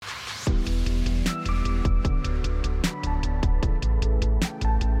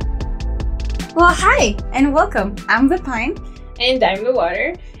Well, hi and welcome. I'm the Pine. And I'm the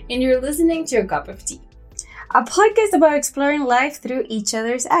Water, and you're listening to A Cup of Tea. A podcast about exploring life through each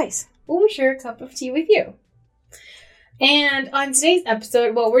other's eyes. We'll share a cup of tea with you. And on today's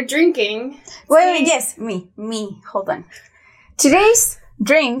episode, we're drinking. Wait, yes, me. Hold on. Today's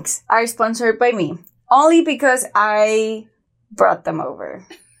drinks are sponsored by me. Only because I brought them over.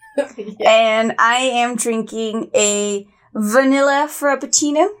 Yeah. And I am drinking a vanilla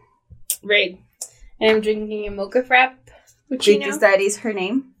frappuccino. Right. And I'm drinking a mocha frappuccino. Because that is her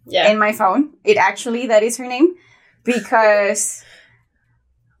name. Yeah. In my phone. That is her name. Because...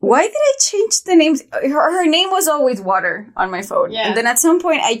 Why did I change the names? Her name was always Water on my phone. Yeah. And then at some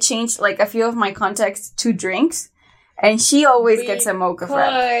point I changed like a few of my contacts to drinks. And she always gets a mocha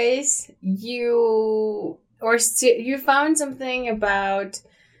frap. Because you found something about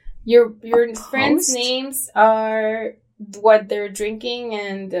your friends' names are what they're drinking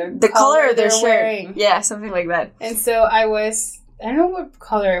and the color they're wearing. Yeah, something like that. And so I don't know what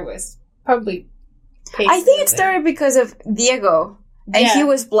color it was. Probably pink. I think it started because of Diego. And he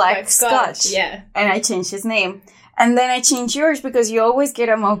was black Scotch. Yeah. And I changed his name. And then I changed yours because you always get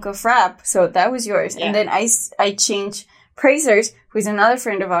a mocha frap. So that was yours. Yeah. And then I changed Praisers, who's another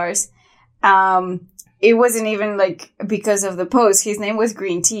friend of ours. It wasn't even like because of the post. His name was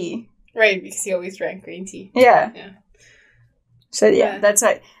Green Tea. Right, because he always drank green tea. Yeah. So yeah, that's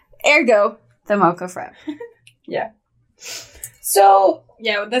right. Ergo, the mocha frap. Yeah. So,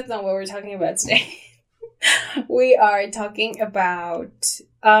 yeah, that's not what we're talking about today. We are talking about,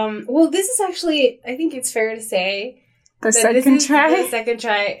 this is actually, I think it's fair to say, the second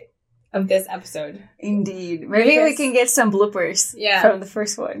try of this episode. Indeed. Maybe we can get some bloopers from the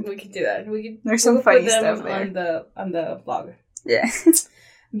first one. We could do that. There's some funny stuff there. On the blog. Yeah.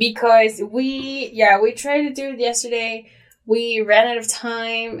 Because we tried to do it yesterday. We ran out of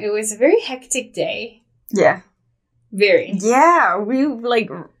time. It was a very hectic day. Yeah. Very. Yeah, we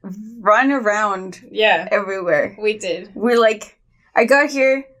run around everywhere. We did. I got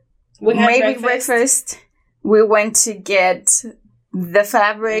here, we had breakfast. We went to get the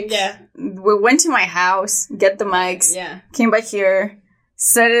fabric. Yeah. We went to my house, get the mics. Yeah. Came back here,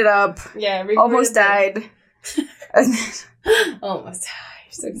 set it up. Yeah. Almost died. Almost died.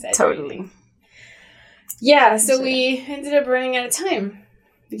 So excited. Totally. Yeah, so we ended up running out of time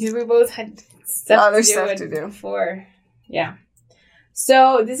because we both had other stuff to do before. Yeah.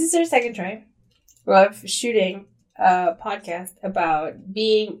 So this is our second try of shooting a podcast about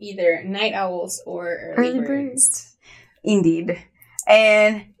being either night owls or early birds. Indeed.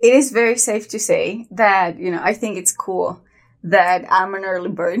 And it is very safe to say that, I think it's cool that I'm an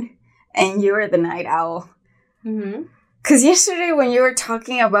early bird and you're the night owl. Mm-hmm. Because yesterday when you were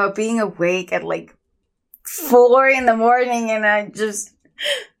talking about being awake at 4 a.m, and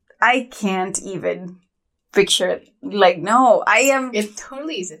I can't even picture it. No, I am... It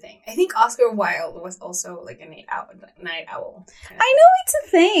totally is a thing. I think Oscar Wilde was also a night owl. I know it's a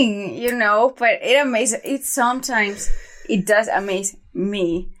thing, but it does amaze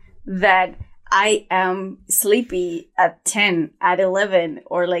me that I am sleepy at 10, at 11,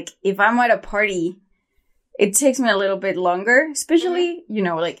 or if I'm at a party, it takes me a little bit longer, especially,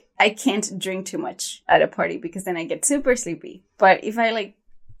 I can't drink too much at a party because then I get super sleepy. But if I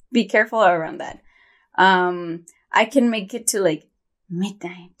be careful around that. I can make it to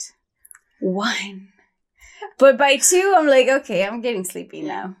midnight, 1. But by 2, I'm okay, I'm getting sleepy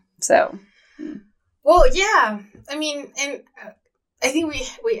now. So. Well, yeah. I mean, and I think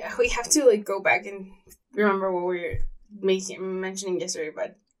we have to go back and remember what we were mentioning yesterday.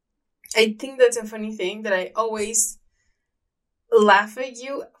 But I think that's a funny thing that I always laugh at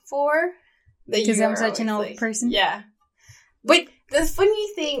you for. Because I'm such an old person. Yeah. But the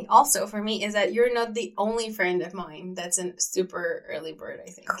funny thing also for me is that you're not the only friend of mine that's a super early bird, I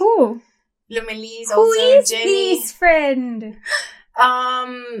think. Cool. Lomelise also, Jenny. Who is this friend?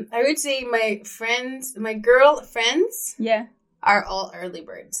 I would say my girl friends are all early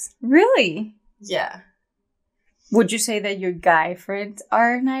birds. Really? Yeah. Would you say that your guy friends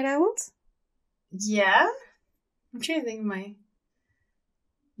are night owls? Yeah. I'm trying to think of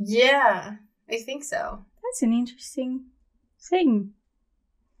Yeah, I think so. That's an interesting thing.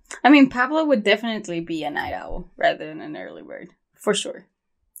 I mean, Pablo would definitely be a night owl rather than an early bird. For sure.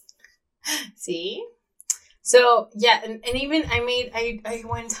 See? So, yeah, and even I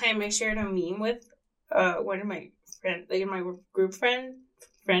one time I shared a meme with one of my friends, in my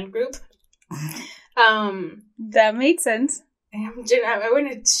friend group. That made sense. I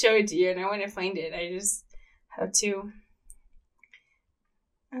want to show it to you and I want to find it. I just have to...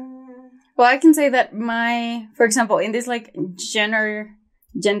 Well, I can say that for example, in this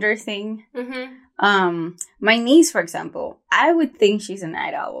gender thing. My niece, for example, I would think she's a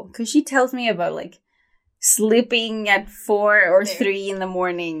night owl because she tells me about like sleeping at 4 or 3 in the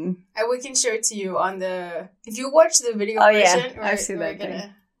morning. We can show it to you on the. If you watch the video version, I've seen that. We're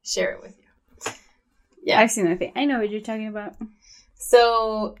gonna share it with you. Yeah, I've seen that thing. I know what you're talking about.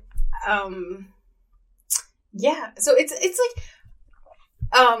 So, yeah. So it's like.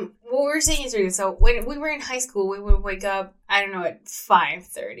 What we're saying is really, so when we were in high school, we would wake up, I don't know, at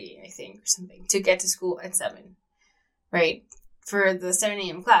 5:30, I think, or something, to get to school at 7, right? For the 7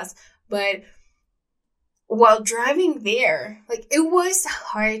 a.m. class. But while driving there, like, it was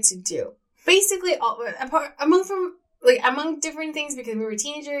hard to do. Basically, among different things, because we were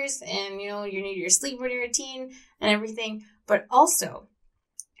teenagers, and, you know, you need your sleep when you're a teen and everything, but also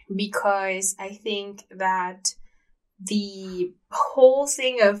because I think that the whole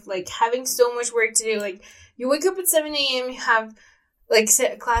thing of like having so much work to do, like you wake up at 7 a.m., you have like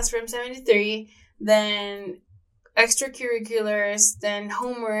class from 7 to 3, then extracurriculars, then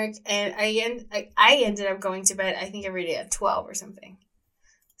homework, and I ended up going to bed, I think, every day at 12 or something.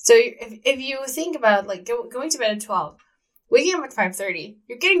 So if you think about like going to bed at 12, waking up at 5:30,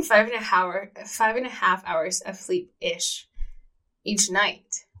 you're getting 5.5 hours of sleep ish each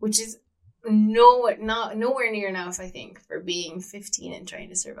night, which is nowhere near enough, I think, for being 15 and trying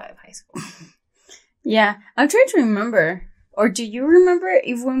to survive high school. Yeah, I'm trying to remember. Or do you remember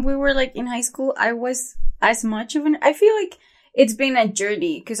if when we were like in high school, I was as much of I feel like it's been a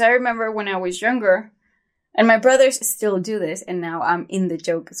journey, because I remember when I was younger, and my brothers still do this, and now I'm in the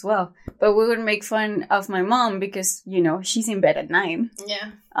joke as well. But we would make fun of my mom because, you know, she's in bed at 9.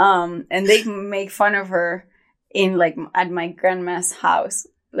 Yeah. And they make fun of her in like at my grandma's house,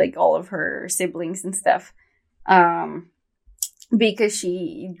 like all of her siblings and stuff, because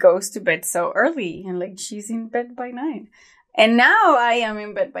she goes to bed so early, and like she's in bed by 9. And now I am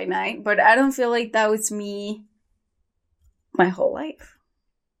in bed by 9, but I don't feel like that was me my whole life.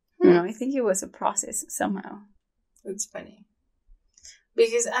 You know, I think it was a process somehow. It's funny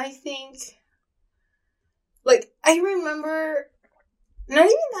because I think, like, I remember not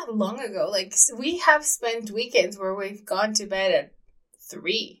even that long ago, like, we have spent weekends where we've gone to bed at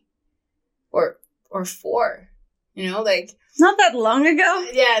 3 or 4, you know, like. Not that long ago?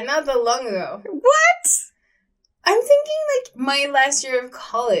 Yeah, not that long ago. What? I'm thinking, like, my last year of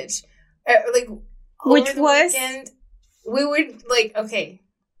college, like, which was? Weekend, we would, like, okay,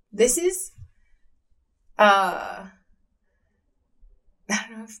 this is, I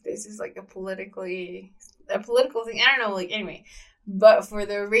don't know if this is, like, a political thing, I don't know, like, anyway. But for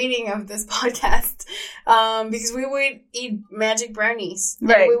the rating of this podcast, because we would eat magic brownies.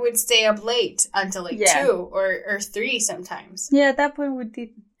 Right. And we would stay up late until like 2 or 3 sometimes. Yeah, at that point we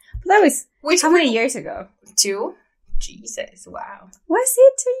did. But that was how many years ago? 2? Jesus, wow. Was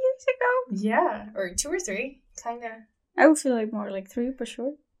it 2 years ago? Yeah, or 2 or 3, kind of. I would feel like more like 3 for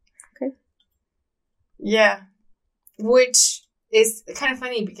sure. Okay. Yeah. Which is kind of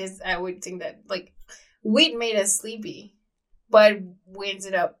funny because I would think that, like, we'd made us sleepy. But we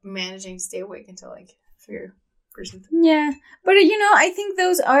ended up managing to stay awake until like 3 or something. Yeah. But, you know, I think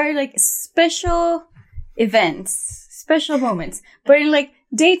those are like special events, special moments. But in like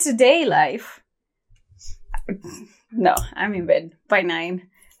day-to-day life, no, I'm in bed by 9.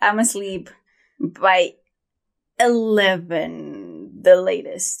 I'm asleep by 11, the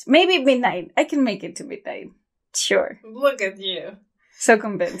latest. Maybe midnight. I can make it to midnight. Sure. Look at you. So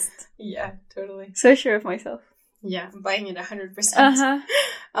convinced. Yeah, totally. So sure of myself. Yeah, I'm buying it 100%.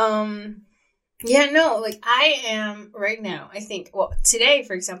 Yeah, no, like, I am right now, I think, well, today,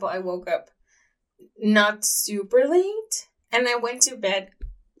 for example, I woke up not super late, and I went to bed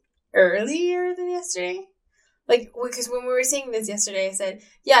earlier than yesterday. Like, because when we were saying this yesterday, I said,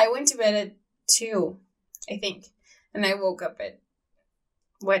 yeah, I went to bed at 2, I think, and I woke up at,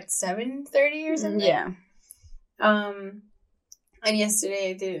 7:30 or something? Yeah. And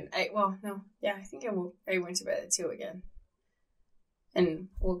yesterday I didn't. I think I went to bed at 2 again. And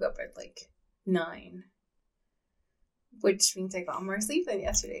woke up at like 9. Which means I got more sleep than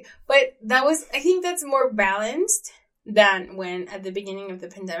yesterday. But I think that's more balanced than when at the beginning of the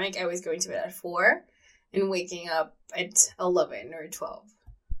pandemic I was going to bed at 4 and waking up at 11 or 12.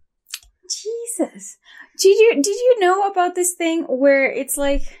 Jesus. Did you know about this thing where it's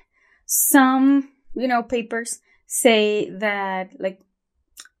like some, you know, papers say that, like,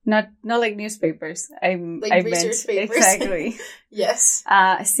 not like newspapers. I meant papers. Exactly. Yes.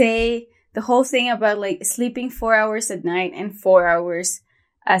 Say the whole thing about like sleeping 4 hours at night and 4 hours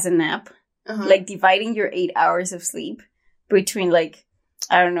as a nap, like dividing your 8 hours of sleep between, like,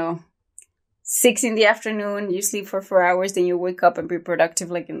 I don't know, 6 in the afternoon, you sleep for 4 hours, then you wake up and be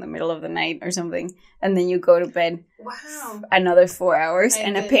productive like in the middle of the night or something, and then you go to bed. Wow. Another 4 hours, I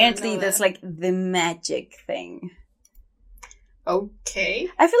and did apparently not know that's that. like the magic thing. Okay.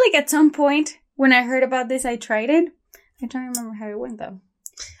 I feel like at some point when I heard about this, I tried it. I don't remember how it went though.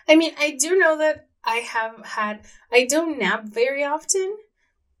 I mean, I do know that I don't nap very often,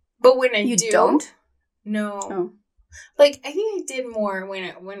 but when I You do, don't? no. Oh. Like, I think I did more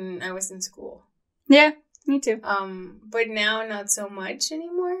when I was in school. Yeah, me too. But now not so much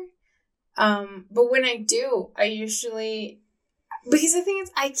anymore. But when I do, I usually, because the thing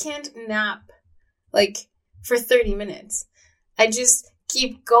is, I can't nap like for 30 minutes. I just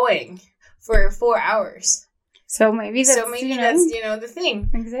keep going for 4 hours. So maybe that's, that's the thing.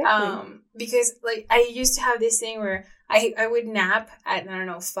 Exactly. Because like I used to have this thing where I would nap at, I don't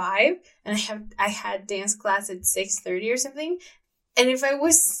know, 5, and I had dance class at 6:30 or something. And if I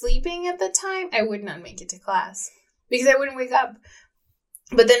was sleeping at the time, I would not make it to class because I wouldn't wake up.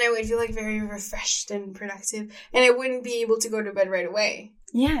 But then I would feel like very refreshed and productive, and I wouldn't be able to go to bed right away.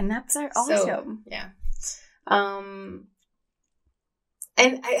 Yeah, naps are awesome. So, yeah.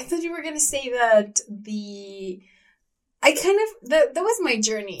 And I thought you were gonna say that that was my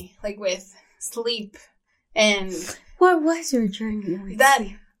journey, like with sleep. And what was your journey with that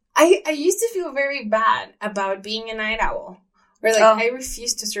sleep? I used to feel very bad about being a night owl, where like I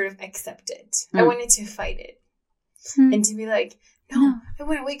refused to sort of accept it. I wanted to fight it and to be like, no, I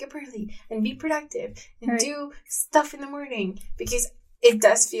want to wake up early and be productive and do stuff in the morning, because it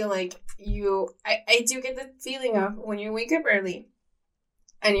does feel like I do get the feeling of when you wake up early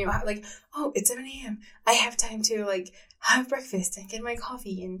and you're like, oh, it's 7 a.m. I have time to like have breakfast and get my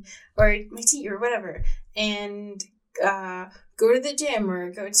coffee or my tea or whatever, and go to the gym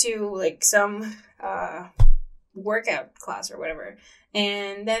or go to like some workout class or whatever,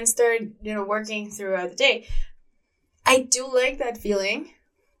 and then start working throughout the day. I do like that feeling,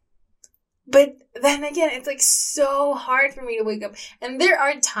 but then again, it's like so hard for me to wake up. And there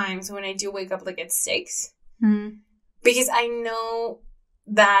are times when I do wake up like at 6, because I know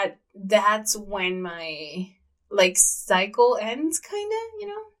that that's when my like cycle ends, kind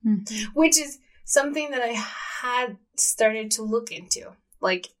of, which is something that I had started to look into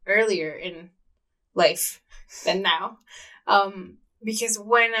like earlier in life than now, because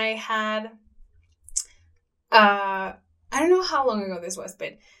when I had I don't know how long ago this was,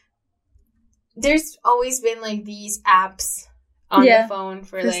 but there's always been like these apps on the phone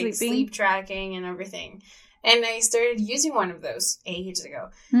for like sleep tracking and everything. And I started using one of those ages ago.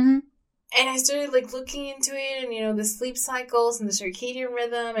 And I started like looking into it and, the sleep cycles and the circadian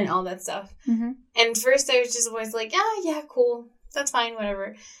rhythm and all that stuff. And first I was just always like, yeah, cool. That's fine,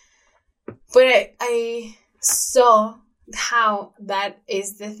 whatever. But I saw how that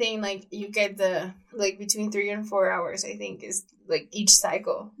is the thing. Like you get the, like between 3 and 4 hours, I think, is like each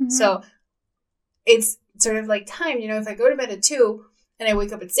cycle. So it's sort of like time, if I go to bed at 2 and I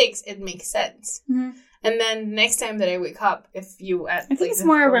wake up at 6, it makes sense. And then next time that I wake up, I think it's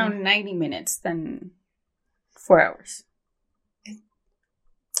more around 90 minutes than 4 hours. I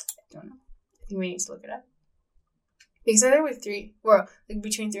don't know. I think we need to look it up. Because I think like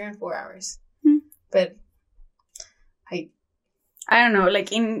between 3 and 4 hours. But I don't know,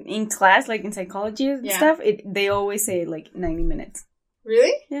 like in class, like in psychology and stuff, they always say like 90 minutes.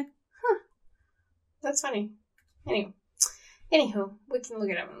 Really? Yeah. Huh. That's funny. Anywho, we can look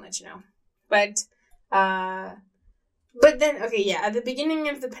it up and let you know. But then, okay, yeah, at the beginning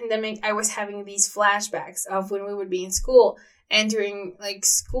of the pandemic, I was having these flashbacks of when we would be in school. And during, like,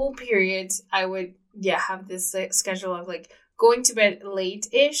 school periods, I would, have this schedule of, like, going to bed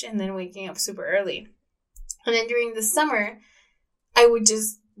late-ish and then waking up super early. And then during the summer, I would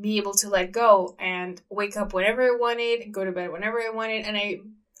just be able to let go and wake up whenever I wanted, go to bed whenever I wanted, and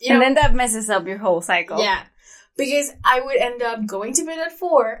and then that messes up your whole cycle. Yeah. Because I would end up going to bed at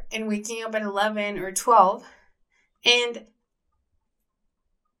 4 and waking up at 11 or 12. And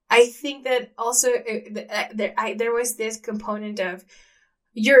I think that also there was this component of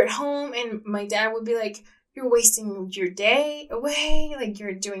you're at home and my dad would be like, you're wasting your day away. Like,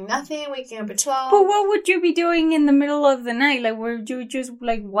 you're doing nothing, waking up at 12. But what would you be doing in the middle of the night? Like, were you just,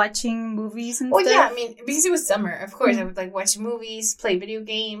 like, watching movies and stuff? Well, yeah, I mean, because it was summer, of course. I would, like, watch movies, play video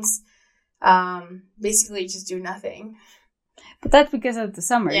games. Basically just do nothing. But that's because of the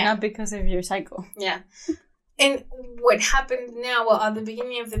summer, not because of your cycle. Yeah. And what happened now, well, at the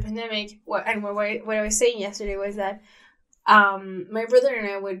beginning of the pandemic, what I was saying yesterday was that my brother and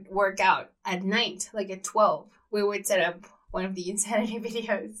I would work out at night, like at 12. We would set up one of the insanity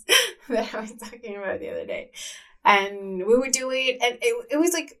videos that I was talking about the other day. And we would do it, and it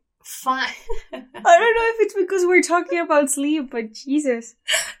was like fun. I don't know if it's because we're talking about sleep, but Jesus.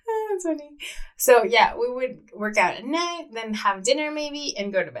 That's funny. So, yeah, we would work out at night, then have dinner maybe,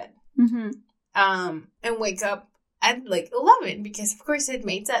 and go to bed. Mm-hmm. And wake up at like 11 because, of course, it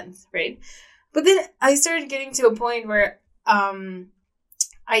made sense, right? But then I started getting to a point where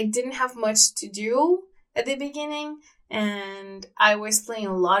I didn't have much to do at the beginning, and I was playing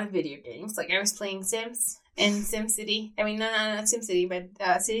a lot of video games. Like, I was playing Sims and SimCity. I mean, not SimCity,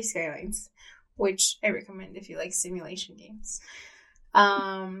 but City Skylines, which I recommend if you like simulation games.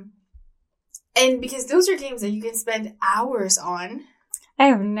 And because those are games that you can spend hours on. I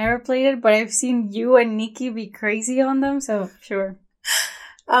have never played it, but I've seen you and Nikki be crazy on them, so sure.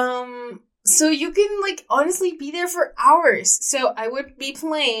 So you can, like, honestly be there for hours. So I would be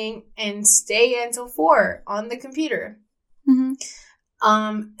playing and stay until 4 on the computer. Mm-hmm.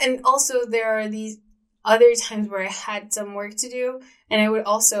 And also there are these other times where I had some work to do, and I would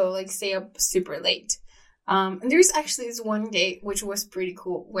also, like, stay up super late. And there's actually this one day, which was pretty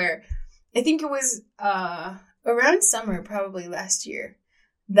cool, where I think it was around summer, probably last year,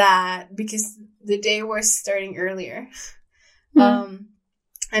 that because the day was starting earlier. Mm-hmm.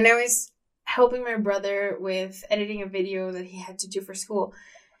 And I was helping my brother with editing a video that he had to do for school.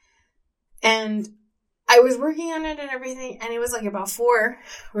 And I was working on it and everything, and it was like about 4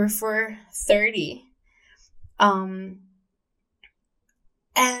 or 4:30.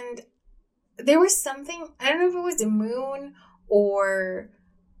 And there was something, I don't know if it was the moon or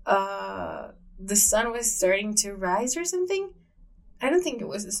the sun was starting to rise or something. I don't think it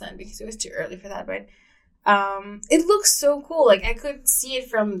was the sun because it was too early for that, but it looked so cool. Like, I could see it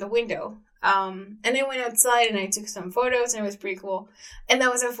from the window. And I went outside and I took some photos, and it was pretty cool. And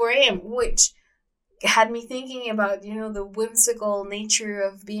that was at 4 a.m., which had me thinking about, you know, the whimsical nature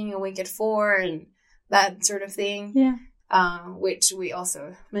of being awake at 4 and that sort of thing. Yeah. Which we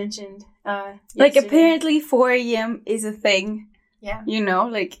also mentioned. Like, apparently 4 a.m. is a thing. Yeah. You know,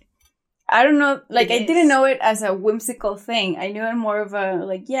 like, I don't know, like, I didn't know it as a whimsical thing. I knew it more of a,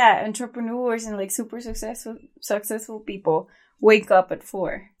 like, yeah, entrepreneurs and, like, super successful people wake up at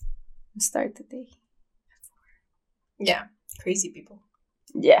 4 and start the day. Yeah, crazy people.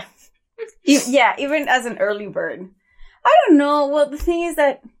 Yeah. Yeah, even as an early bird. I don't know. Well, the thing is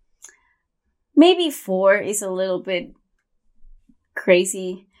that maybe 4 is a little bit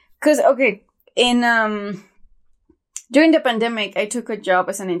crazy. Because, okay, during the pandemic, I took a job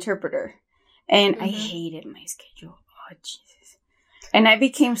as an interpreter. And I hated my schedule. Oh, Jesus. And I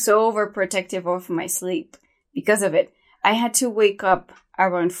became so overprotective of my sleep because of it. I had to wake up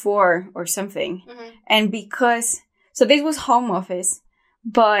around 4 or something. Mm-hmm. And so this was home office,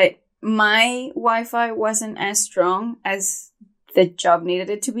 but my Wi-Fi wasn't as strong as the job needed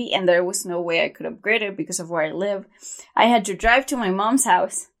it to be. And there was no way I could upgrade it because of where I live. I had to drive to my mom's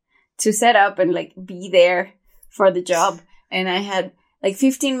house to set up and, like, be there for the job. And I had, like,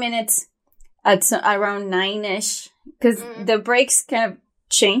 15 minutes at around 9-ish, because the breaks kind of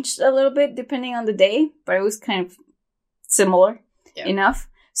changed a little bit depending on the day, but it was kind of similar enough.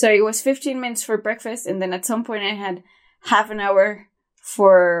 So it was 15 minutes for breakfast, and then at some point I had half an hour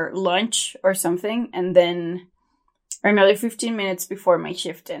for lunch or something, and then another 15 minutes before my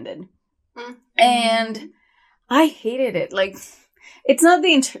shift ended. Mm-hmm. And I hated it. Like, it's not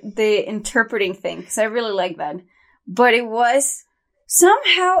the interpreting thing, because I really like that, but it was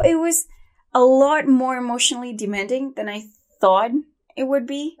a lot more emotionally demanding than I thought it would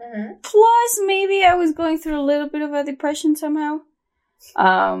be. Mm-hmm. Plus, maybe I was going through a little bit of a depression somehow.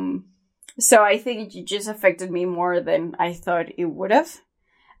 So I think it just affected me more than I thought it would have.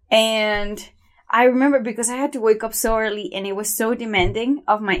 And I remember because I had to wake up so early and it was so demanding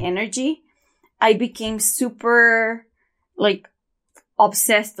of my energy, I became super, like,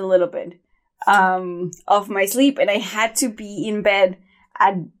 obsessed a little bit of my sleep. And I had to be in bed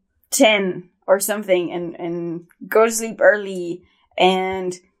at 10 or something and go to sleep early.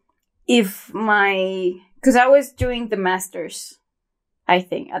 And because I was doing the masters, I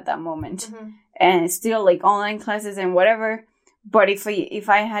think, at that moment, and still, like, online classes and whatever. But if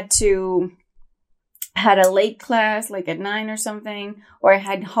I had a late class, like at 9 or something, or I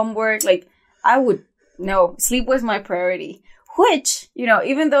had homework, like, sleep was my priority, which, you know,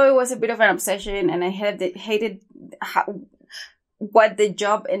 even though it was a bit of an obsession and I hated what the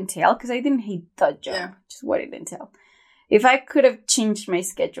job entailed, because I didn't hate the job, just what it entailed. If I could have changed my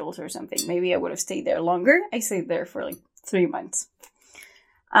schedules or something, maybe I would have stayed there longer. I stayed there for like 3 months.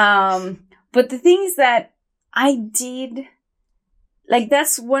 But the thing is that I did, like,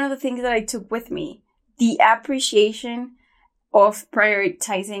 that's one of the things that I took with me. The appreciation of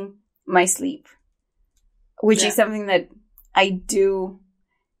prioritizing my sleep, which is something that I do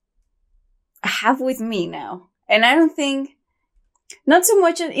have with me now. And I don't think, not so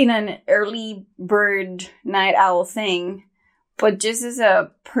much in an early bird night owl thing, but just as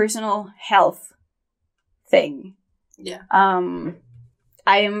a personal health thing. Yeah. I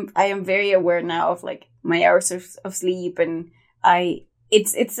am very aware now of like my hours of sleep, and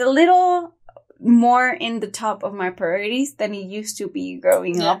it's a little more in the top of my priorities than it used to be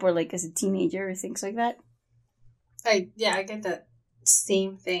growing up or like as a teenager or things like that. I get that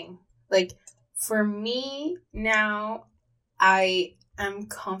same thing. Like for me now, I am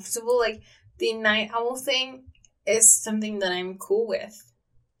comfortable. Like the night owl thing is something that I'm cool with.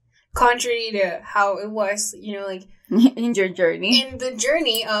 Contrary to how it was, like in your journey. In the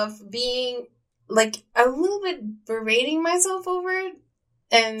journey of being like a little bit berating myself over it.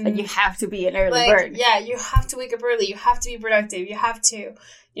 And like you have to be an early bird. Yeah, you have to wake up early. You have to be productive. You have to,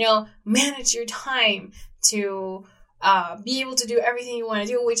 manage your time to be able to do everything you want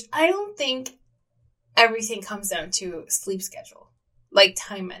to do, which I don't think everything comes down to sleep schedule, like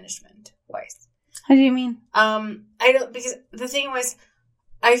time management wise. How do you mean? I don't, because the thing was,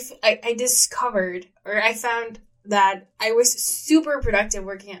 I discovered, or I found that I was super productive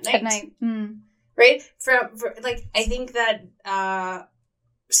working at night. At night. Mm. Right? Like, I think that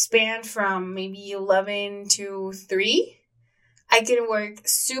spanned from maybe 11 to 3. I can work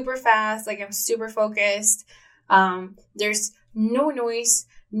super fast. Like, I'm super focused. There's no noise,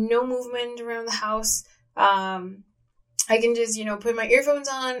 no movement around the house. I can just, put my earphones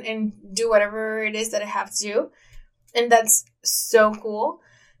on and do whatever it is that I have to do. And that's so cool.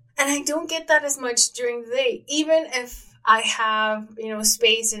 And I don't get that as much during the day. Even if I have,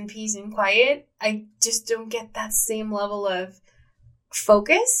 space and peace and quiet, I just don't get that same level of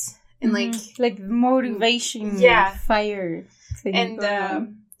focus and like motivation, fire thing. And I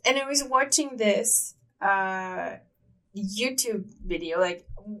was watching this YouTube video, like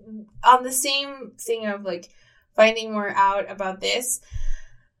on the same thing of like finding more out about this.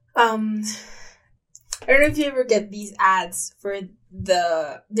 I don't know if you ever get these ads for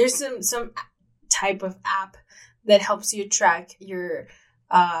there's some type of app that helps you track your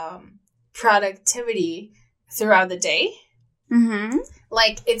productivity throughout the day. Mm-hmm.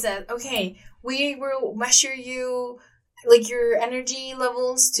 Like it says, okay, we will measure you, like your energy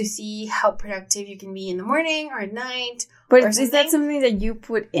levels to see how productive you can be in the morning or at night. But is that something that you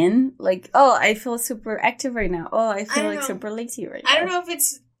put in? Like, oh, I feel super active right now. Oh, I feel like super lazy right now. I don't know if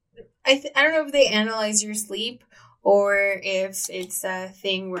it's, I don't know if they analyze your sleep or if it's a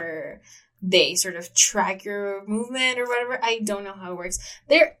thing where they sort of track your movement or whatever. I don't know how it works.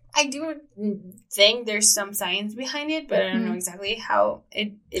 I do think there's some science behind it, but I don't know exactly how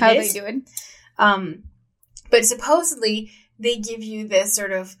it how is. They do it. But supposedly they give you this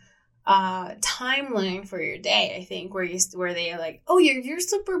sort of timeline for your day, I think, where they are like, oh, you're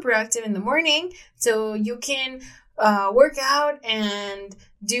super productive in the morning, so you can work out and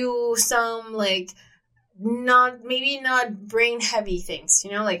do some like not brain heavy things,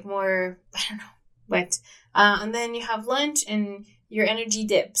 like more, I don't know, but and then you have lunch and your energy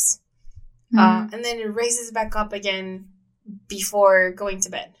dips, and then it raises back up again before going to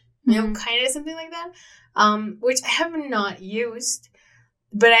bed, kind of something like that, which I have not used,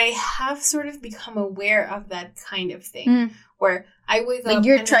 but I have sort of become aware of that kind of thing, where I wake up.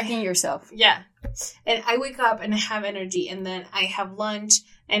 You're tracking yourself. Yeah. And I wake up and I have energy, and then I have lunch,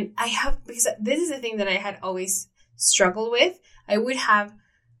 and because this is a thing that I had always struggled with. I would have,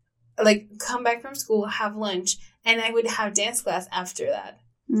 come back from school, have lunch, and I would have dance class after that.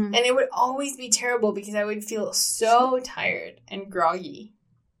 And it would always be terrible because I would feel so tired and groggy.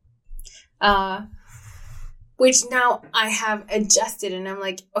 Which now I have adjusted, and I'm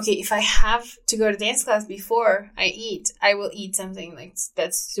like, okay, if I have to go to dance class before I eat, I will eat something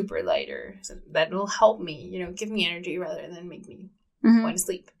that's super lighter, so that will help me, give me energy rather than make me want to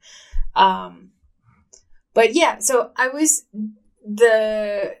sleep. But yeah, so I was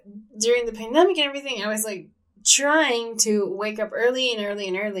during the pandemic and everything, I was like trying to wake up early,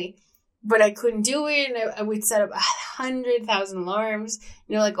 but I couldn't do it. And I would set up 100,000 alarms,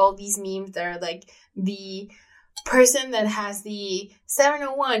 like all these memes that are like the person that has the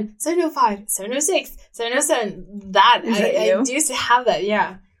 701, 705, 706, 707, that I used to have that,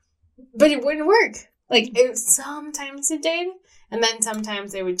 yeah. But it wouldn't work. Sometimes it did, and then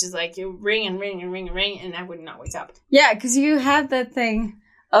sometimes they would just you ring and ring and ring and ring, and I would not wake up. Yeah, because you have that thing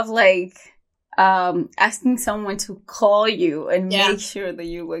of asking someone to call you and make sure that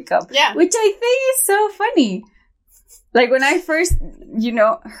you wake up. Yeah. Which I think is so funny. Like when I first,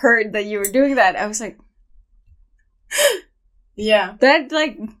 heard that you were doing that, I was like, yeah. That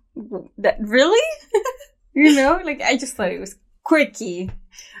really? I just thought it was quirky.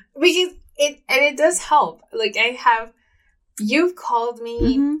 Because it does help. Like, you've called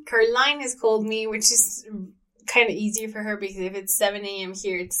me, Caroline has called me, which is kind of easier for her because if it's 7 a.m.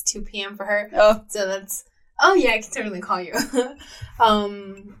 here, it's 2 p.m. for her. Oh. So that's, yeah, I can totally call you.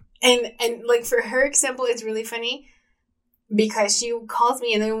 And like for her example, it's really funny because she calls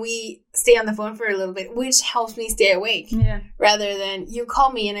me and then we stay on the phone for a little bit, which helps me stay awake. Yeah. Rather than you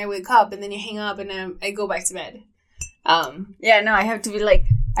call me and I wake up and then you hang up and I go back to bed. Yeah, no, I have to be like,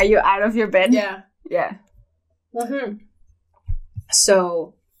 are you out of your bed? Yeah. Yeah. Mm-hmm.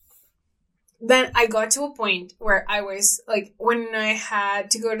 So then I got to a point where I was like, when I had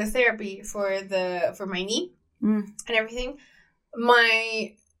to go to therapy for my knee and everything,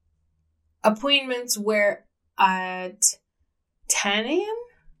 my appointments were at 10 a.m.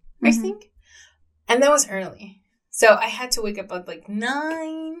 I think, and that was early. So I had to wake up at like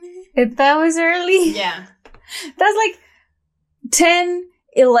 9. If that was early, yeah, that's like 10,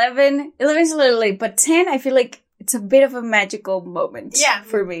 11. 11 is a little late, but 10, I feel like it's a bit of a magical moment. Yeah,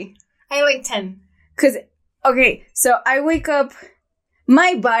 for me. I like 10. Cause okay, so I wake up.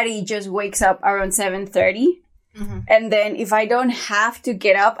 My body just wakes up around 7:30. And then if I don't have to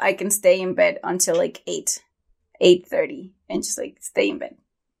get up, I can stay in bed until like 8:30 and just like stay in bed.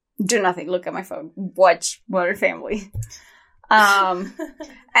 Do nothing. Look at my phone. Watch Modern Family. And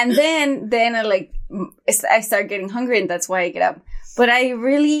then I start getting hungry and that's why I get up. But I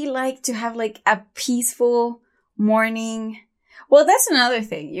really like to have like a peaceful morning. Well, that's another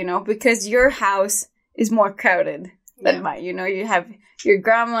thing, because your house is more crowded than mine. You have your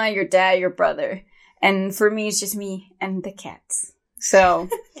grandma, your dad, your brother. And for me, it's just me and the cats. So,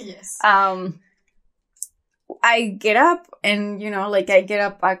 yes. I get up and, I get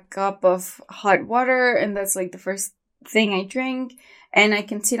up a cup of hot water and that's like the first thing I drink. And I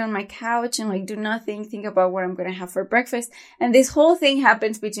can sit on my couch and like do nothing, think about what I'm going to have for breakfast. And this whole thing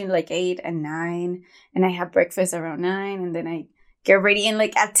happens between like 8 and 9. And I have breakfast around 9 and then I get ready. And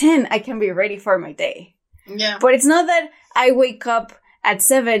like at 10, I can be ready for my day. Yeah. But it's not that I wake up at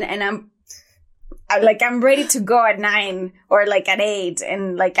 7 and I'm ready to go at 9 or like at 8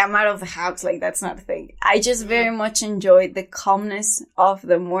 and like I'm out of the house. Like that's not a thing. I just very much enjoy the calmness of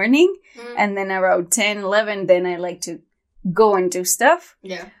the morning. And then around 10, 11, then I like to go and do stuff.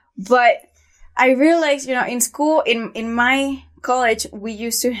 Yeah. But I realized, in school, in my college, we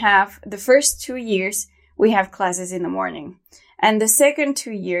used to have the first 2 years, we have classes in the morning. And the second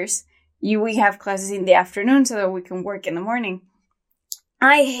 2 years, we have classes in the afternoon so that we can work in the morning.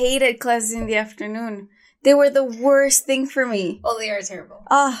 I hated classes in the afternoon. They were the worst thing for me. Oh, they are terrible.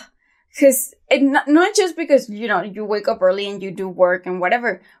 Because not just because, you wake up early and you do work and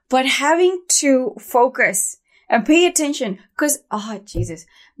whatever, but having to focus and pay attention. Because, Jesus.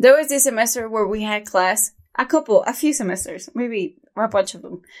 There was this semester where we had class, a few semesters, maybe a bunch of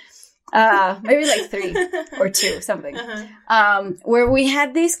them. Maybe like 3 or 2, something. Where we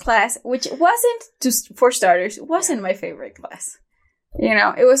had this class, which wasn't, just for starters, wasn't my favorite class.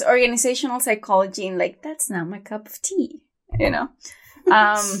 It was organizational psychology and like, that's not my cup of tea,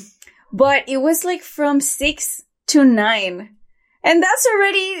 but it was like from 6 to 9 and that's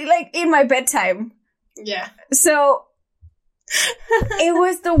already like in my bedtime. Yeah. So it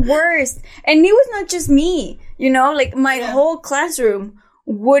was the worst. And it was not just me, like my whole classroom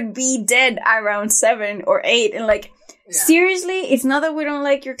would be dead around 7 or 8. And like, seriously, it's not that we don't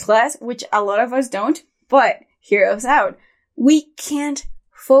like your class, which a lot of us don't, but hear us out. We can't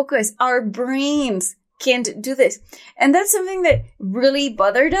focus. Our brains can't do this. And that's something that really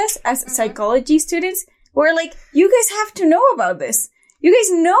bothered us as psychology students. We're like, you guys have to know about this. You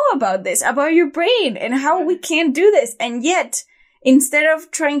guys know about this, about your brain and how we can't do this. And yet, instead of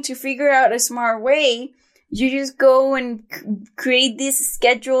trying to figure out a smart way, you just go and create these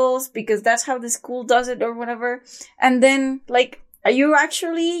schedules because that's how the school does it or whatever. And then, like, are you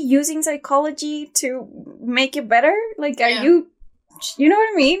actually using psychology to make it better? Like, are you know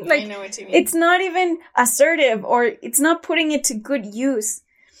what I mean? Like, I know what you mean. It's not even assertive or it's not putting it to good use.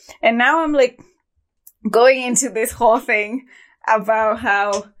 And now I'm like going into this whole thing about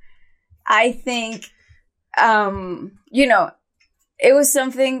how I think, it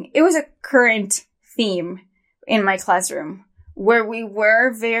was a current theme in my classroom where we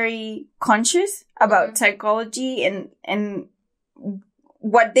were very conscious about psychology and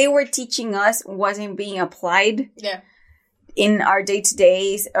what they were teaching us wasn't being applied in our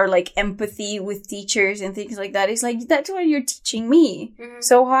day-to-days or like empathy with teachers and things like that. It's like, that's what you're teaching me.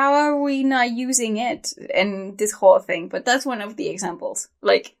 So how are we not using it and this whole thing? But that's one of the examples.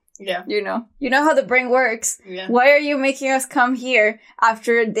 Like, you know how the brain works. Why are you making us come here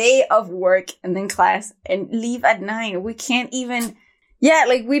after a day of work and then class and leave at 9? We can't even Yeah,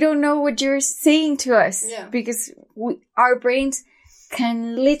 like we don't know what you're saying to us. Yeah. Because our brains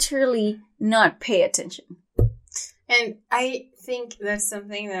can literally not pay attention. And I think that's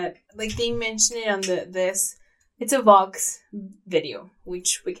something that, like, they mention it on it's a Vox video,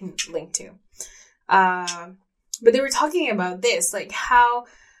 which we can link to. But they were talking about this, like how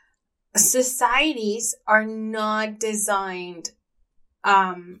societies are not designed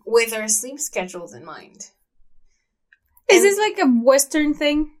with our sleep schedules in mind. Is this like a Western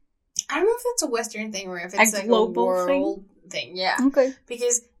thing? I don't know if that's a Western thing or if it's like a global thing. Yeah. Okay.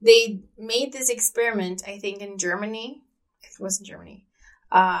 Because they made this experiment, I think in Germany. It was in Germany.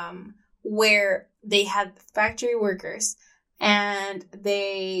 Where they had factory workers and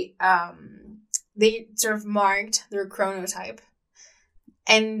they sort of marked their chronotype,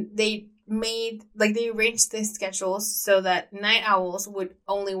 and they arranged the schedules so that night owls would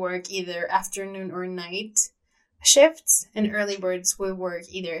only work either afternoon or night shifts, and early birds would work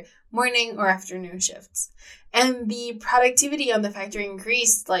either morning or afternoon shifts. And the productivity on the factory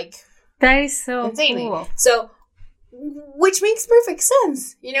increased like that is so insanely. Cool. So, which makes perfect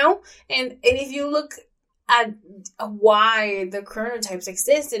sense, you know? And if you look at why the chronotypes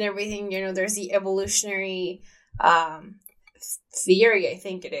exist and everything, you know, there's the evolutionary theory, I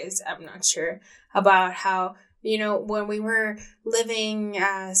think it is, I'm not sure, about how, you know, when we were living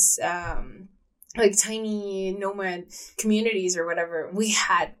as like tiny nomad communities or whatever,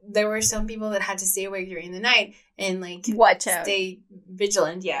 there were some people that had to stay awake during the night and like watch out, stay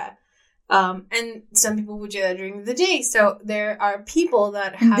vigilant. Yeah. And some people would do that during the day. So there are people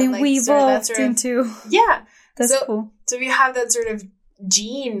that have then like we that sort of into yeah. That's cool. So you have that sort of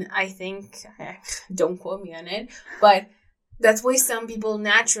gene, I think. Don't quote me on it, but that's why some people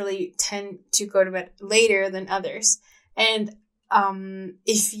naturally tend to go to bed later than others. And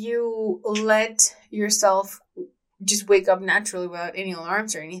if you let yourself just wake up naturally without any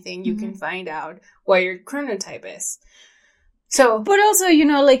alarms or anything, you can find out what your chronotype is. So, but also, you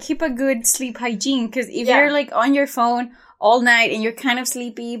know, like keep a good sleep hygiene, because if you're like on your phone all night and you're kind of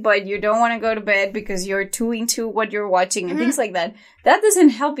sleepy, but you don't want to go to bed because you're too into what you're watching and things like that, that doesn't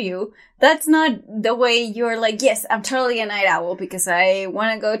help you. That's not the way you're like, yes, I'm totally a night owl because I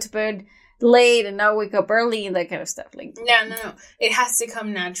want to go to bed late and not wake up early and that kind of stuff. Like, no. It has to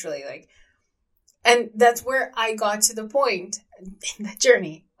come naturally. Like, and that's where I got to the point in the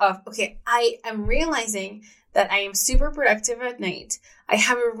journey of, okay, I am realizing that I am super productive at night. I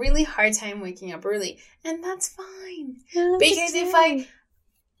have a really hard time waking up early, and that's fine. Because if I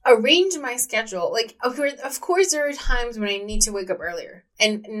arrange my schedule, like, of course there are times when I need to wake up earlier.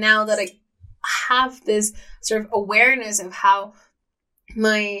 And now that I have this sort of awareness of how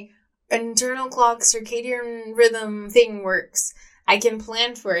my internal clock circadian rhythm thing works, I can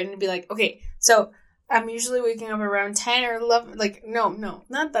plan for it and be like, okay, so I'm usually waking up around 10 or 11. Like, no,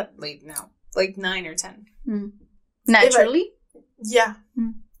 not that late now. Like 9 or 10. Naturally? Yeah.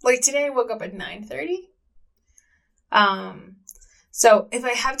 Like today I woke up at 9:30. So if I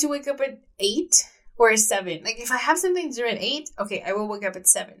have to wake up at 8 or 7, like if I have something to do at 8, okay, I will wake up at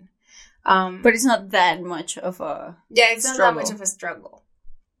 7. But it's not that much of a it's not that much of a struggle.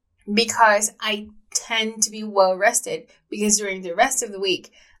 Because I tend to be well rested, because during the rest of the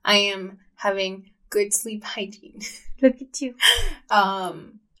week I am having good sleep hygiene. Look at you.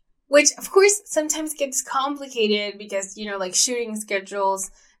 Which, of course, sometimes gets complicated because, you know, like shooting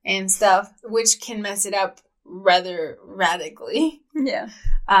schedules and stuff, which can mess it up rather radically. Yeah.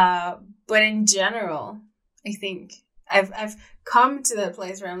 But in general, I think I've come to that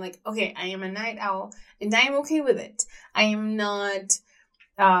place where I'm like, okay, I am a night owl and I am okay with it. I am not,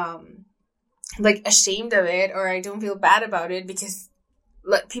 like, ashamed of it, or I don't feel bad about it, because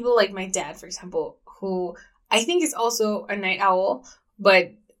like people like my dad, for example, who I think is also a night owl,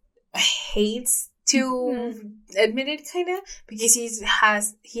 but hates to admit it, kind of, because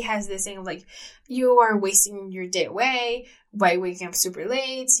he has this thing of like, you are wasting your day away by waking up super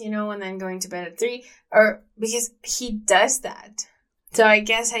late, you know, and then going to bed at 3, or because he does that. So I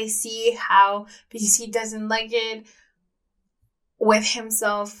guess I see how, because he doesn't like it with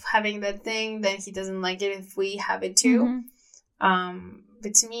himself having that thing, then he doesn't like it if we have it too.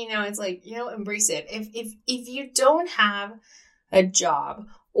 But to me now, it's like, you know, embrace it. If you don't have a job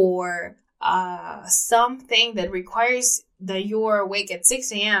or something that requires that you're awake at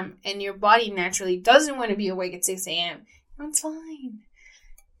 6 a.m. and your body naturally doesn't want to be awake at 6 a.m., that's fine.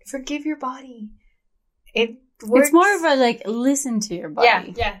 Forgive your body. It works. It's more of a, like, listen to your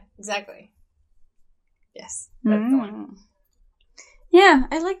body. Yeah, exactly. Yes, that's the one. Yeah,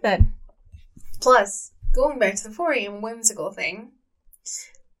 I like that. Plus, going back to the 4 a.m. whimsical thing,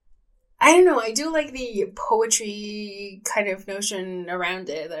 I don't know. I do like the poetry kind of notion around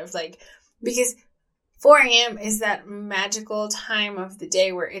it of like, because 4 a.m. is that magical time of the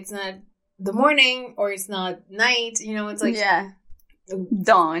day where it's not the morning or it's not night. You know, it's like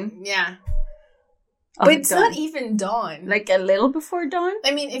dawn. Yeah. But it's not even dawn. Like a little before dawn?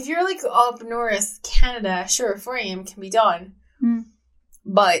 I mean, if you're like up north Canada, sure, 4 a.m. can be dawn.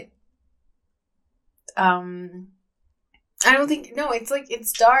 But I don't think, no, it's like,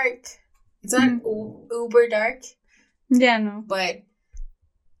 it's dark. It's not uber dark. Yeah, no. But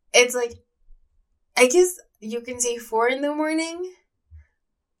it's like, I guess you can say 4 in the morning.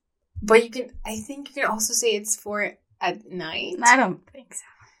 But I think you can also say it's 4 at night. I don't think so.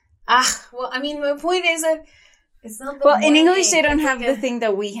 Well, I mean, my point is that it's not the morning. In English, they don't have the thing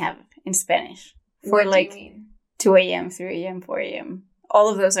that we have in Spanish. For like 2 a.m., 3 a.m., 4 a.m. All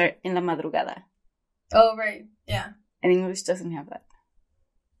of those are in la madrugada. Oh, right. Yeah. And English doesn't have that.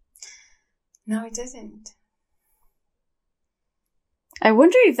 No, it doesn't. I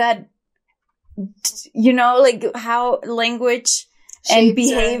wonder if that, you know, like how language and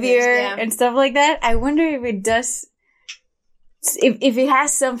behavior and stuff like that, I wonder if it does, if it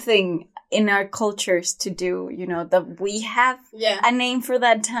has something in our cultures to do, you know, that we have a name for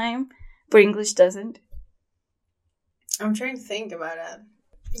that time, but English doesn't. I'm trying to think about it.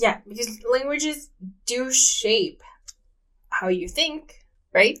 Yeah, because languages do shape how you think,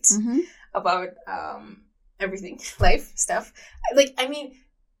 right? About everything, life, stuff. Like, I mean,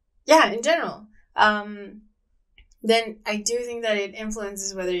 yeah, in general. Then I do think that it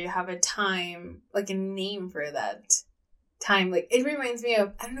influences whether you have a time, like a name for that time. Like, it reminds me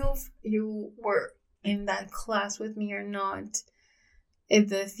of, I don't know if you were in that class with me or not.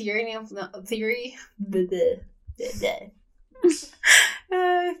 It's the theory of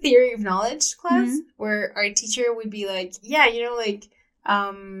knowledge class, where our teacher would be like, yeah, you know, like,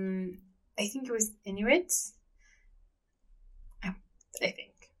 I think it was Inuits, I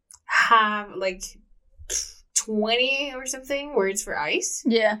think, have like 20 or something words for ice.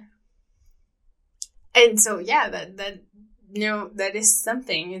 Yeah. And so, yeah, that you know, that is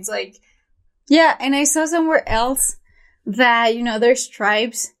something. It's like... Yeah, and I saw somewhere else that, you know, there's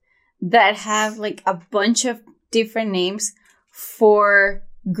tribes that have like a bunch of different names for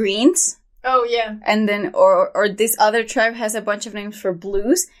greens. Oh, yeah. And then, or this other tribe has a bunch of names for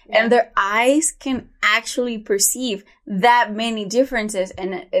blues, and their eyes can actually perceive that many differences,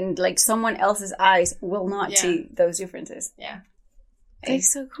 and like someone else's eyes will not see those differences. Yeah.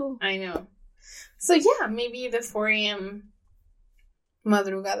 It's so cool. I know. So, yeah, maybe the 4 a.m.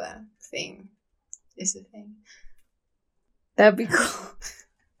 madrugada thing is the thing. That'd be cool.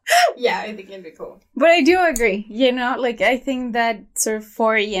 Yeah, I think it'd be cool. But I do agree. You know, like, I think that sort of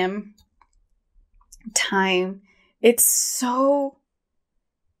 4 a.m. time, it's so...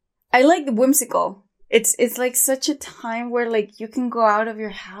 I like the whimsical. It's like such a time where, like, you can go out of your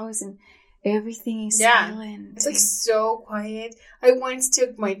house and everything is silent. It's, like, so quiet. I once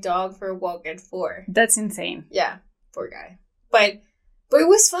took my dog for a walk at 4. That's insane. Yeah, poor guy. But it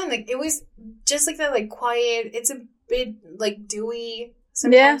was fun. Like, it was just like that, like, quiet. It's a bit, like, dewy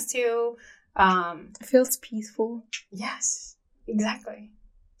sometimes, too. It feels peaceful. Yes, exactly.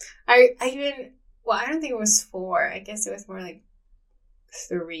 I even... Well, I don't think it was 4. I guess it was more like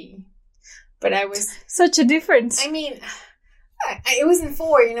 3. But I was... Such a difference. I mean, it wasn't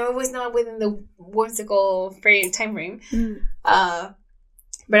 4, you know. It was not within the whimsical time frame. But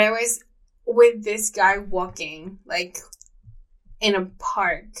I was with this guy walking, like, in a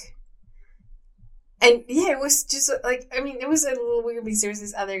park. And, yeah, it was just, like... I mean, it was a little weird because there was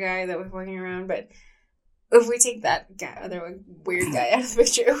this other guy that was walking around, but... If we take that guy, other weird guy out of the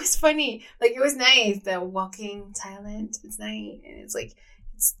picture, it was funny. Like, it was nice. The walking silent. It's night. And it's like,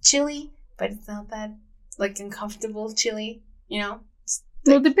 it's chilly, but it's not that, like, uncomfortable chilly, you know?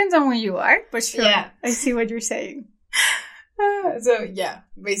 Well, it depends on where you are, but sure. Yeah. I see what you're saying. So, yeah,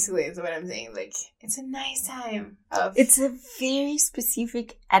 basically, is what I'm saying. Like, it's a nice time. It's a very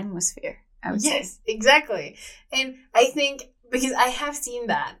specific atmosphere, I would say. Yes, exactly. And I think, because I have seen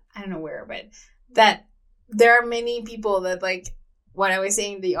that, I don't know where, but that... There are many people that, like, what I was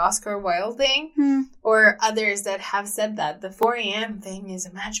saying, the Oscar Wilde thing, or others that have said that the 4 a.m. thing is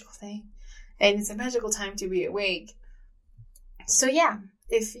a magical thing, and it's a magical time to be awake. So, yeah,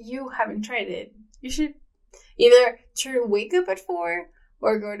 if you haven't tried it, you should either try to wake up at 4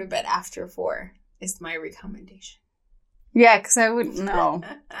 or go to bed after 4 is my recommendation. Yeah, because I wouldn't know.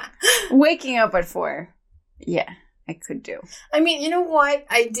 Waking up at 4, yeah. I could do. I mean, you know what?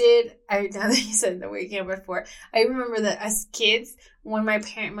 Now that you said the waking up at 4, I remember that as kids, when my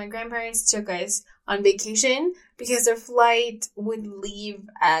grandparents took us on vacation because their flight would leave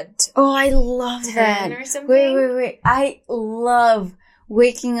at I love 10 that. or something. Wait. I love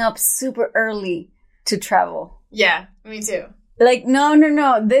waking up super early to travel. Yeah, me too. Like,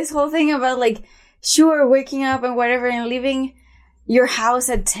 no. This whole thing about, like, sure, waking up and whatever and leaving your house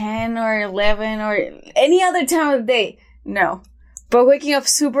at 10 or 11 or any other time of the day. No. But waking up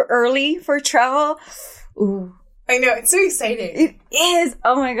super early for travel, ooh. I know, it's so exciting. It is.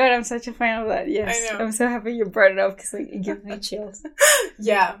 Oh my god, I'm such a fan of that. Yes. I know. I'm so happy you brought it up because, like, it gives me chills.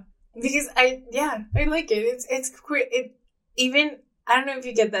 Yeah. Because I like it. It's great. Even, I don't know if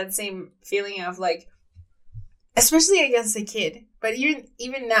you get that same feeling of, like, especially, I guess, as a kid, but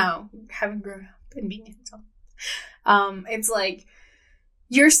even now, having grown up and being an adult, it's like,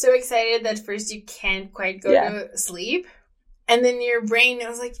 you're so excited that first you can't quite go to sleep. And then your brain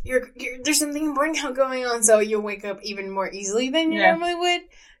is like, there's something important going on, so you'll wake up even more easily than you normally would.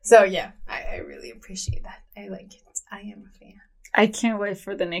 So, yeah, I really appreciate that. I like it. I am a fan. I can't wait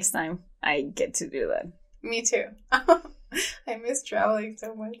for the next time I get to do that. Me too. I miss traveling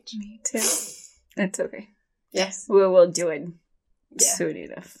so much. Me too. It's okay. Yes. We will do it soon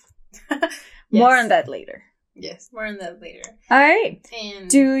enough. Yes. More on that later. Yes, more on that later. All right. And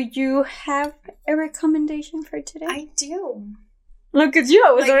do you have a recommendation for today? I do. Look at you.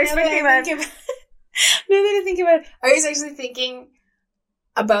 I was always expecting that. Now that I think about it, I was actually thinking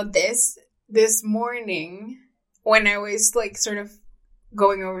about this morning when I was, like, sort of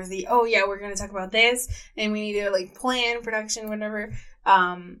going over we're going to talk about this and we need to, like, plan production, whatever.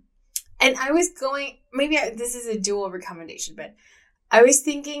 And I was going, this is a dual recommendation, but I was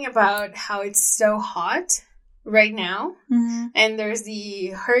thinking about how it's so hot right now. Mm-hmm. And there's the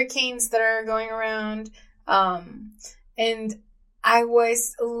hurricanes that are going around. And I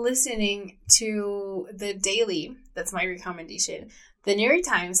was listening to The Daily. That's my recommendation. The New York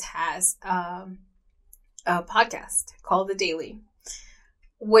Times has a podcast called The Daily,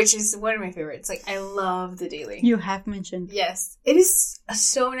 which is one of my favorites. Like, I love The Daily. You have mentioned. Yes. It is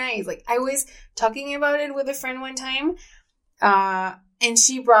so nice. Like, I was talking about it with a friend one time, and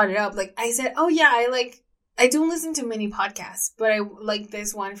she brought it up. Like, I said, oh, yeah, I don't listen to many podcasts, but I like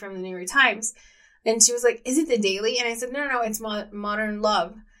this one from the New York Times. And she was like, is it The Daily? And I said, no, it's Modern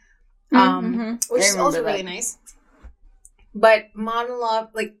Love, which is also really nice. But Modern Love,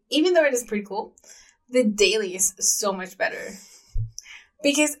 like, even though it is pretty cool, The Daily is so much better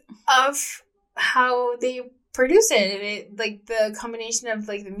because of how they produce it. Like, the combination of,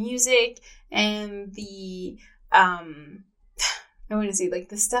 like, the music and the, I want to say, like,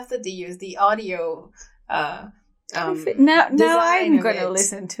 the stuff that they use, the audio, now I'm going to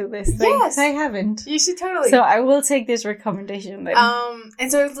listen to this thing. Yes. I haven't. You should totally. So I will take this recommendation then. And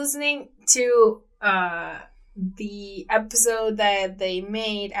so I was listening to the episode that they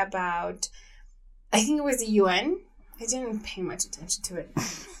made about, I think it was the UN. I didn't pay much attention to it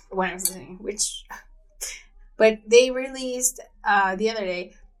when I was listening, but they released the other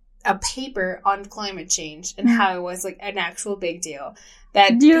day a paper on climate change and how it was, like, an actual big deal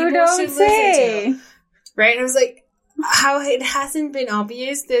that people should listen to. Right? And I was like, how it hasn't been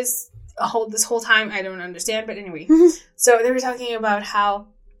obvious this whole time, I don't understand. But anyway, so they were talking about how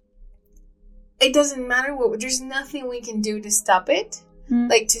it doesn't matter there's nothing we can do to stop it.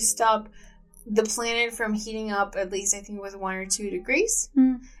 Like, to stop the planet from heating up at least, I think it was 1 or 2 degrees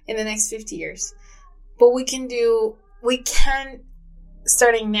in the next 50 years. But we can,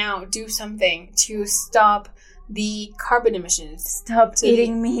 starting now, do something to stop the carbon emissions. Stop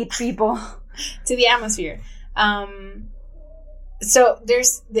eating meat, people. To the atmosphere. So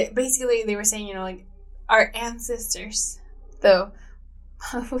basically they were saying, like, our ancestors, though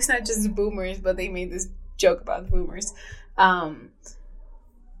it was not just the boomers, but they made this joke about the boomers,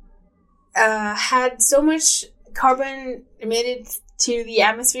 had so much carbon emitted to the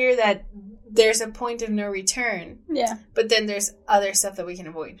atmosphere that there's a point of no return. Yeah. But then there's other stuff that we can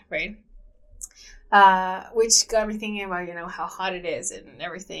avoid, right? Which got me thinking about, how hot it is and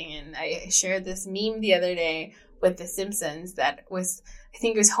everything. And I shared this meme the other day with The Simpsons that was, I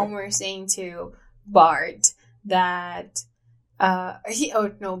think it was Homer saying to Bart that,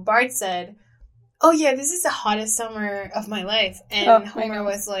 Bart said, oh yeah, this is the hottest summer of my life. And Homer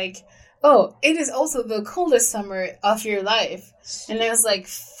was like, oh, it is also the coldest summer of your life. And I was like,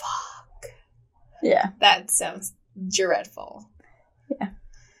 fuck. Yeah. That sounds dreadful. Yeah.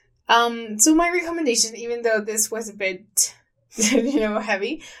 So my recommendation, even though this was a bit,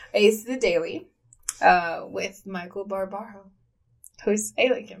 heavy, is The Daily, with Michael Barbaro, I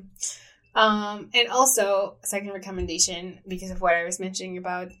like him. And also, second recommendation, because of what I was mentioning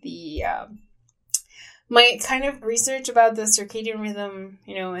about the, my kind of research about the circadian rhythm,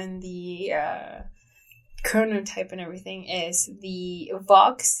 and the, chronotype and everything is the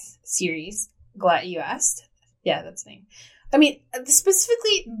Vox series. Glad you asked. Yeah, that's the name. I mean,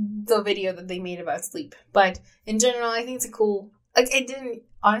 specifically the video that they made about sleep. But in general, I think it's a cool... Like, I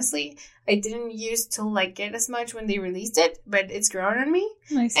didn't used to like it as much when they released it, but it's grown on me.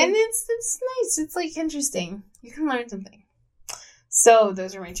 Nice. And it's nice. It's, like, interesting. You can learn something. So,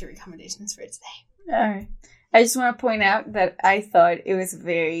 those are my 2 recommendations for today. All right. I just want to point out that I thought it was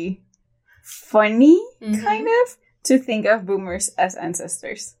very funny, kind of, to think of boomers as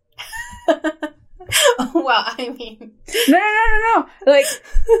ancestors. Well, I mean... No. Like,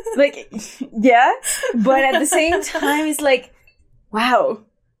 yeah, but at the same time, it's like, wow.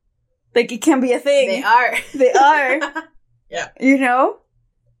 Like, it can be a thing. They are. Yeah. You know?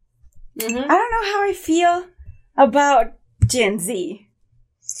 Mm-hmm. I don't know how I feel about Gen Z.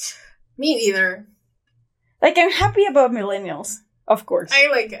 Me neither. Like, I'm happy about millennials, of course. I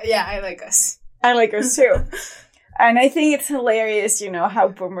like us. I like us too. And I think it's hilarious, you know, how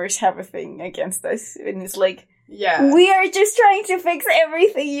boomers have a thing against us. And it's like, yeah, we are just trying to fix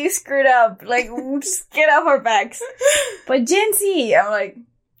everything you screwed up. Like, just get off our backs. But Gen Z, I'm like,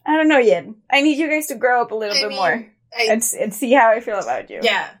 I don't know yet. I need you guys to grow up a little bit more and see how I feel about you.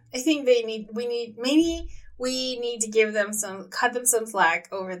 Yeah, I think we need to give them cut them some slack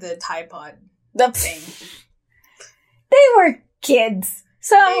over the Tide Pod thing. They were kids.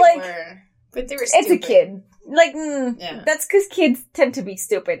 So I'm like, but they were stupid. It's a kid. Like, that's because kids tend to be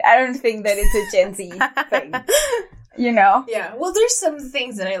stupid. I don't think that it's a Gen Z thing. You know? Yeah. Well, there's some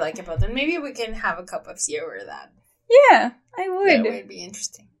things that I like about them. Maybe we can have a cup of tea over that. Yeah, I would. That would be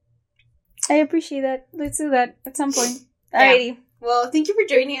interesting. I appreciate that. Let's do that at some point. Alrighty. Yeah. Well, thank you for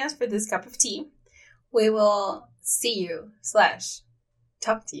joining us for this cup of tea. We will see you /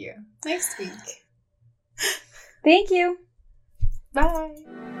 talk to you next week. Thank you.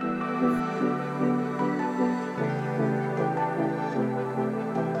 Bye.